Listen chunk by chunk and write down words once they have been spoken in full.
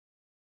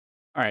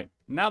All right,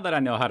 now that I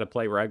know how to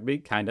play rugby,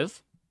 kind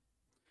of,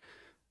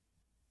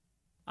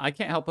 I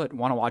can't help but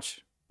want to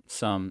watch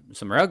some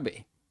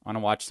rugby. I want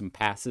to watch some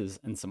passes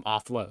and some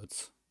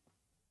offloads.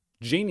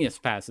 Genius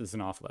passes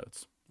and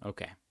offloads.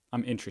 Okay,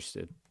 I'm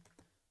interested.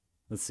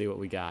 Let's see what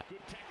we got.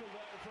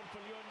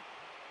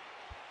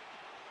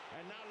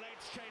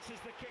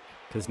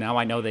 Because now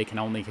I know they can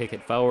only kick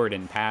it forward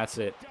and pass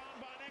it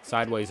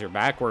sideways or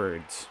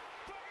backwards.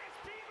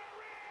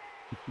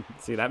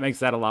 See, that makes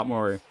that a lot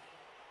more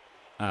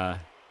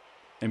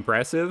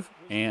impressive,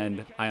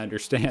 and I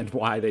understand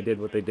why they did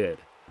what they did.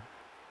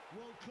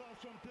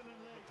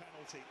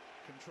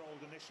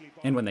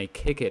 And when they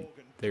kick it,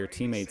 their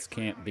teammates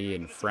can't be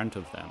in front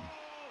of them.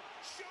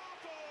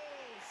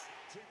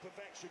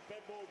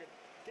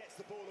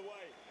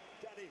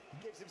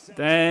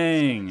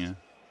 Dang!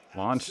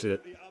 Launched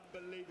it.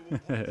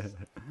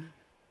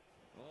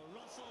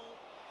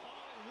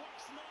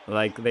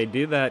 Like, they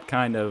do that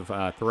kind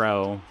of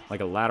throw, like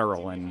a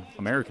lateral in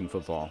American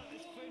football.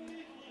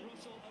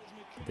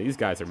 These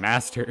guys are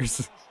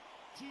masters.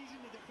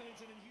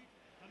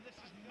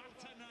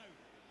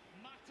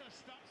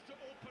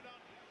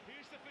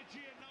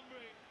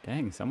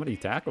 Dang, somebody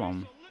tackle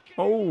him.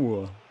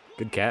 Oh,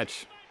 good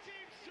catch.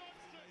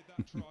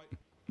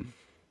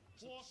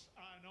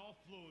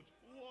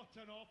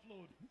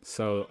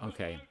 So,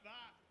 okay.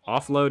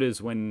 Offload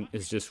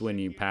is just when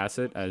you pass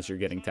it as you're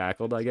getting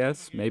tackled, I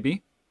guess,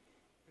 maybe.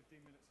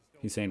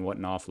 He's saying what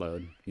an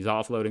offload. He's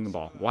offloading the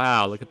ball.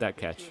 Wow, look at that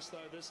catch.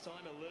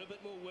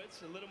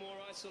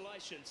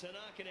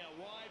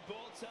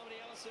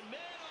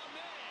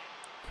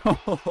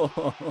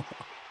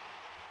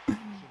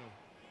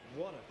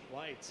 What a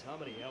play,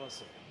 Tammany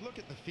Ellison. Look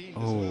at the field.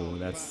 Oh, well.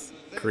 That's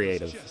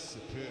creative. Just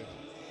superb.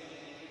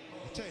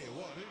 I'll tell you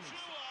what,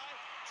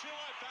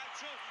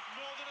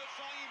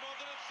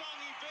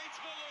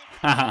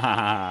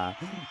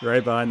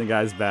 right behind the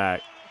guy's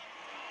back.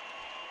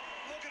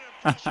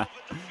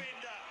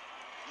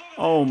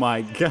 Oh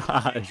my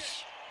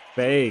gosh.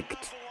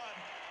 Faked.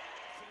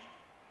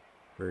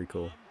 Very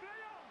cool.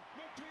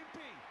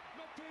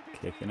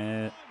 Kicking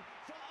it.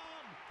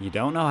 You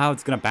don't know how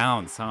it's going to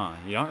bounce, huh?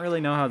 You don't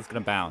really know how it's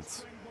going to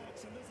bounce.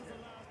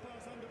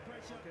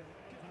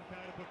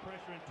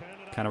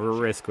 Kind of a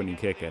risk when you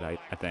kick it, I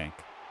think.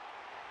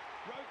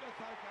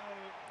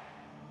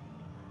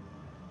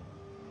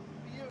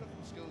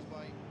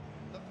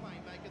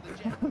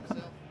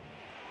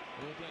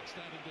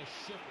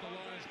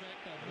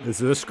 This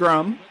is a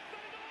scrum.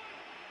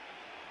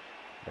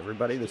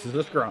 Everybody, this is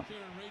a scrum.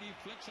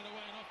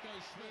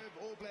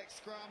 All Black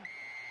scrum.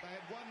 They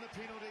have won the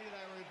penalty.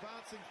 They were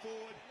advancing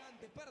forward.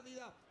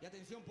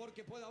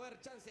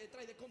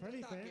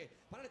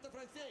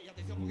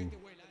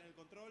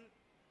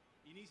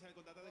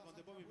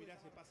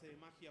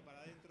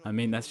 I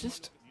mean, that's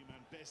just...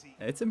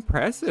 It's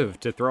impressive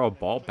to throw a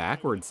ball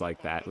backwards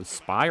like that with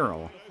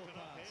spiral.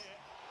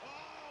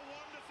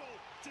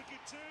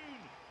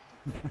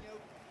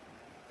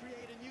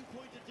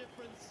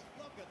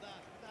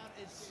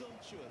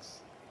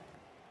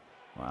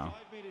 Wow.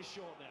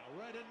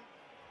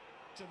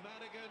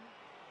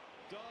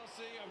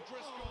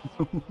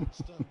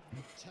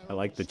 I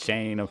like the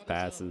chain of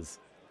passes.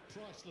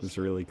 It's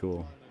really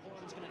cool.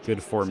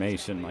 Good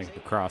formation, like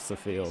across the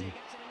field.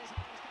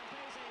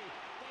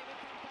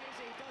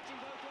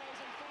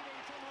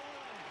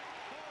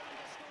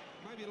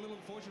 Maybe a little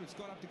unfortunate. It's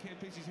got up to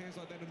Campese's hands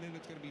like that, and then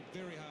it's going to be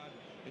very hard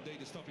indeed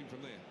to stop him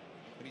from there.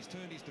 And he's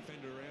turned his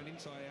defender around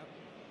inside out,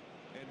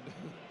 and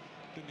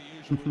then the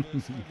usual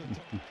reverse over the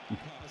top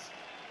pass.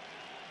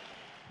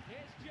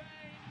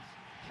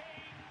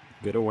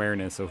 Good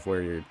awareness of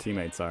where your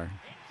teammates are.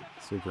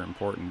 Super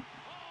important.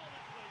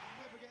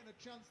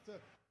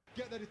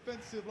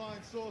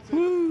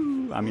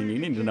 Woo! I mean, you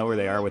need to know where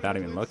they are without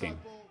even looking.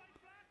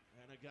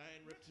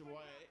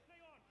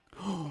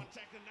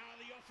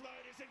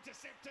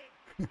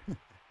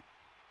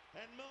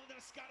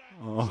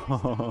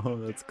 Oh,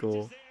 that's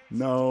cool.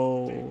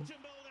 No.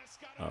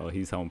 Oh,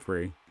 he's home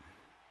free.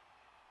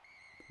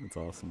 That's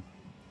awesome.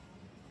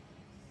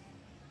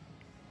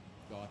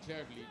 Oh,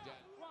 terribly done.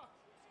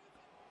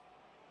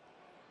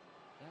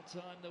 That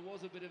time there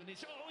was a bit of an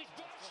issue. Oh, he's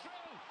burst through.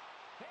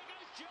 Here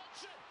goes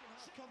Johnson.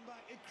 Come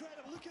back,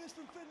 incredible. Look at this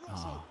from Finn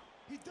Russell.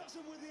 He does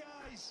it with the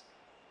eyes.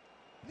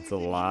 It's a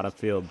lot of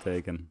field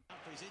taken.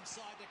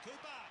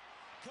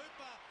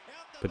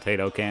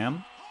 Potato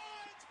cam.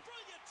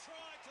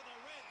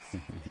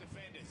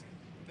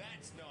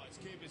 That's nice.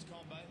 Cooper's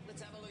combo.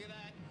 Let's have a look at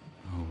that.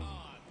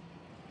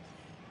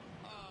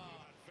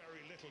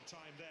 Very little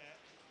time there.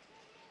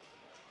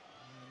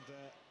 And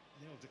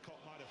Neil DeCott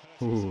might have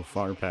hurt. Ooh,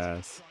 far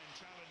pass.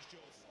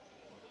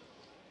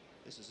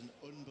 This is an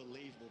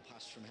unbelievable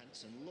pass from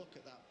Henson. Look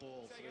at that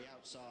ball for the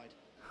outside.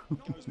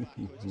 Goes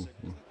backwards.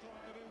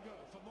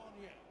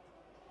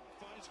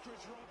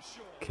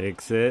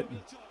 Kicks it.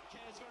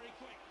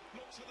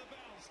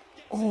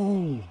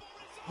 Oh.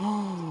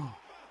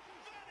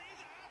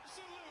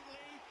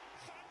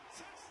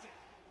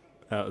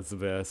 That was the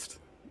best.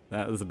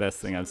 That was the best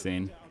thing I've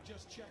seen.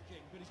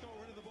 he's got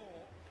rid of the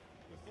ball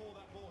before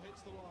that ball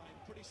hits the line.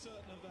 Pretty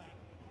certain of that.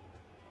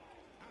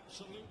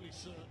 Absolutely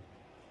certain.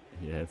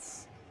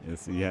 Yes.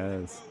 Yes, he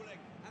has.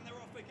 Rolling, and they're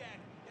off again.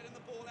 Getting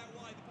the ball out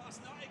wide. The pass,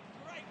 not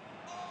great.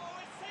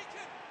 Oh, it's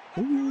taken.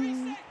 And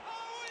Parise.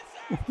 Oh, it's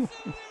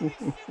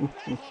absolutely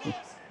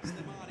stupendous.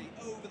 Slimani,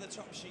 over the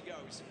top she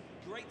goes.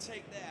 Great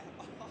take there.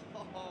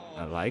 Oh,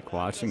 I like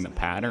watching the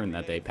pattern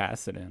that they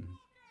pass it in.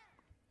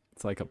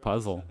 It's like a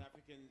puzzle. South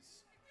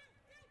Africans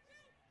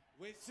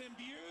with some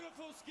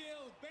beautiful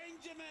skill.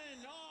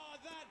 Benjamin. Oh,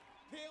 that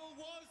pill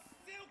was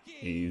silky.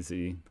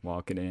 Easy.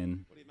 Walk it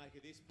in. What do you make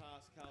of this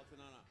pass, Carlton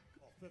Anna?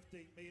 Oh,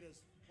 15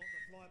 metres on the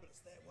fly, but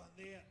it's that one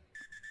there.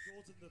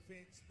 Draws in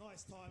defence.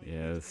 Nice timing.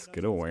 Yes.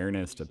 Good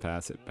awareness to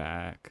pass it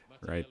back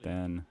right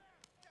then.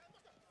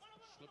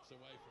 Slips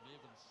away from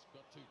Evans.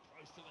 Got too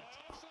close to that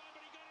touchline,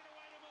 but he got it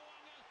away to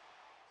Mo'unga.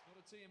 It's not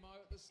a TMO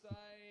at the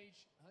stage.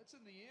 That's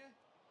in the air.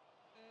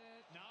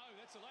 No,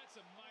 that's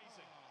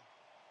amazing.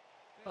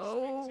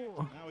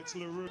 Oh. Now it's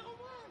Leroux.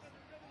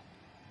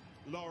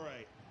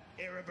 Lorre.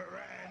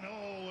 Iribarren.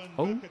 Oh, and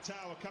Oh.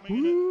 Bakatawa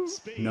coming in at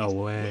speed. No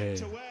way.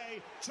 Whipped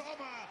away.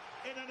 Toma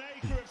in an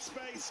acre of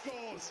space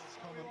scores.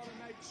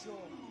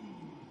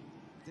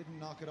 Didn't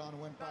knock it on,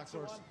 went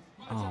backwards.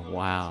 Oh,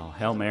 wow.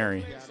 Hail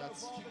Mary. Yeah,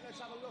 that's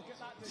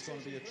going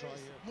to be a try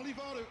here.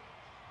 Mulivalu,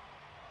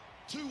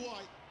 too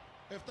wide.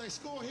 If they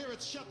score here,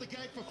 it's shut the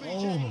gate for Fiji.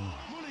 Oh.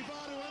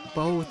 Mulivalu, and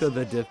Both of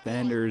the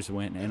defenders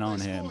went in on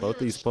him. Both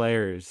these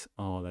players.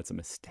 Oh, that's a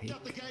mistake.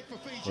 shut the gate for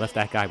Fiji. Left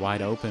that guy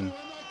wide open. And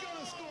they're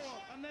gonna score.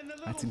 And then the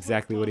little That's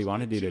exactly what he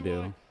wanted you to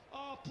do.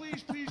 Oh,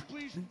 please, please,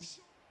 please.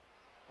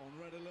 On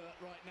red alert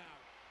right now.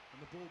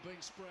 And the ball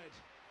being spread.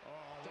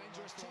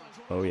 Dangerous times.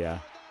 Oh, yeah.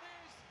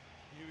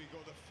 Here we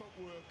go, the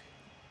footwork.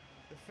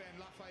 Defend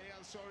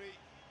Raphael, sorry.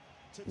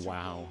 To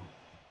Wow.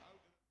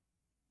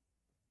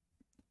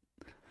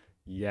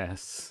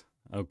 Yes.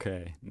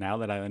 Okay. Now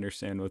that I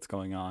understand what's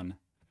going on,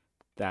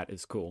 that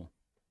is cool.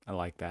 I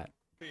like that.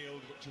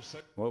 Field, which is so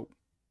Whoa.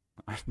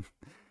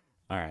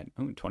 All right.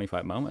 Ooh,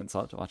 25 moments.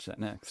 I'll have to watch that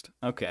next.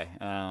 Okay.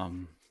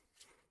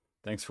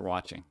 Thanks for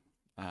watching.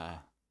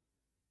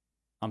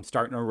 I'm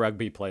starting a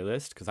rugby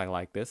playlist because I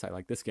like this. I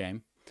like this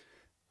game.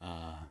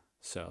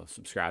 So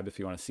subscribe if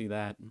you want to see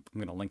that. I'm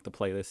going to link the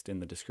playlist in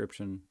the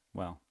description.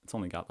 Well, it's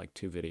only got like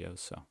 2 videos,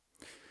 so.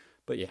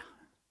 But yeah,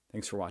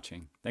 thanks for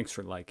watching. Thanks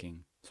for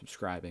liking,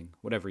 subscribing,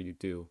 whatever you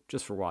do,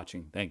 just for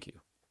watching. Thank you.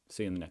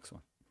 See you in the next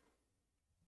one.